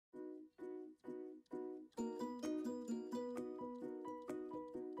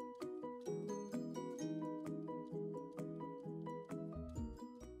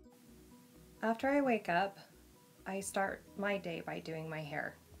After I wake up, I start my day by doing my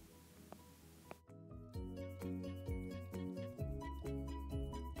hair.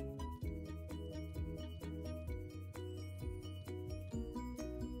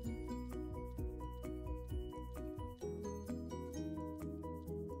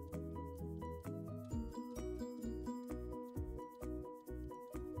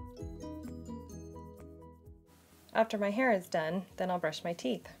 After my hair is done, then I'll brush my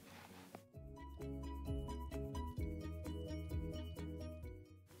teeth.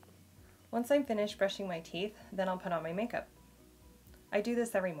 Once I'm finished brushing my teeth, then I'll put on my makeup. I do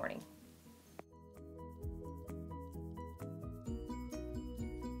this every morning.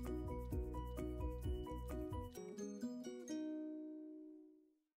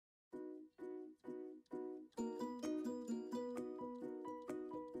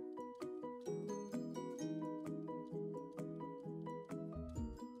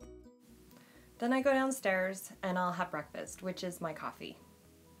 Then I go downstairs and I'll have breakfast, which is my coffee.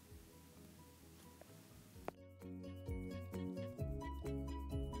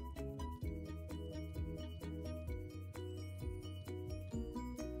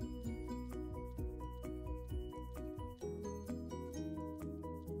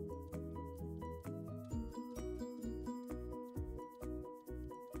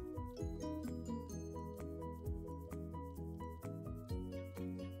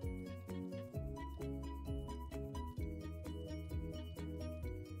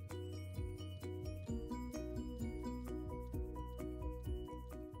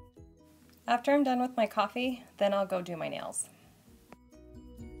 After I'm done with my coffee, then I'll go do my nails.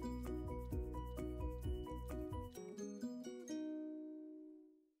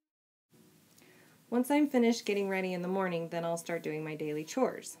 Once I'm finished getting ready in the morning, then I'll start doing my daily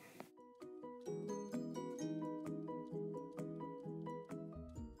chores.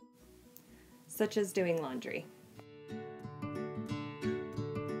 Such as doing laundry.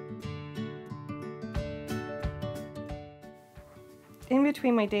 In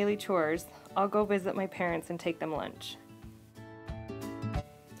between my daily chores, I'll go visit my parents and take them lunch.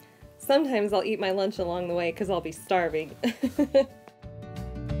 Sometimes I'll eat my lunch along the way because I'll be starving.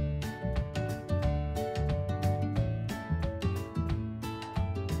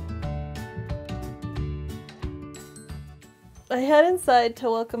 I head inside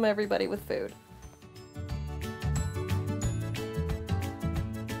to welcome everybody with food.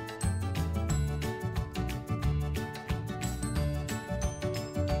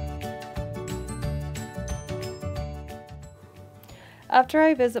 After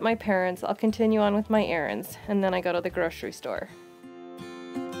I visit my parents, I'll continue on with my errands, and then I go to the grocery store.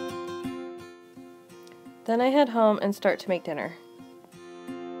 Then I head home and start to make dinner.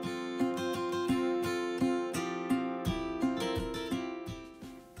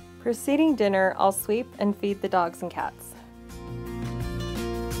 Preceding dinner, I'll sweep and feed the dogs and cats.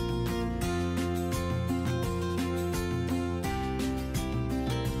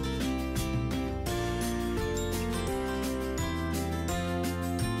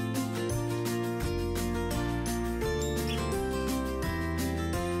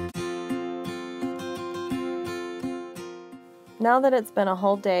 Now that it's been a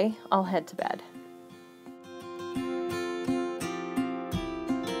whole day, I'll head to bed.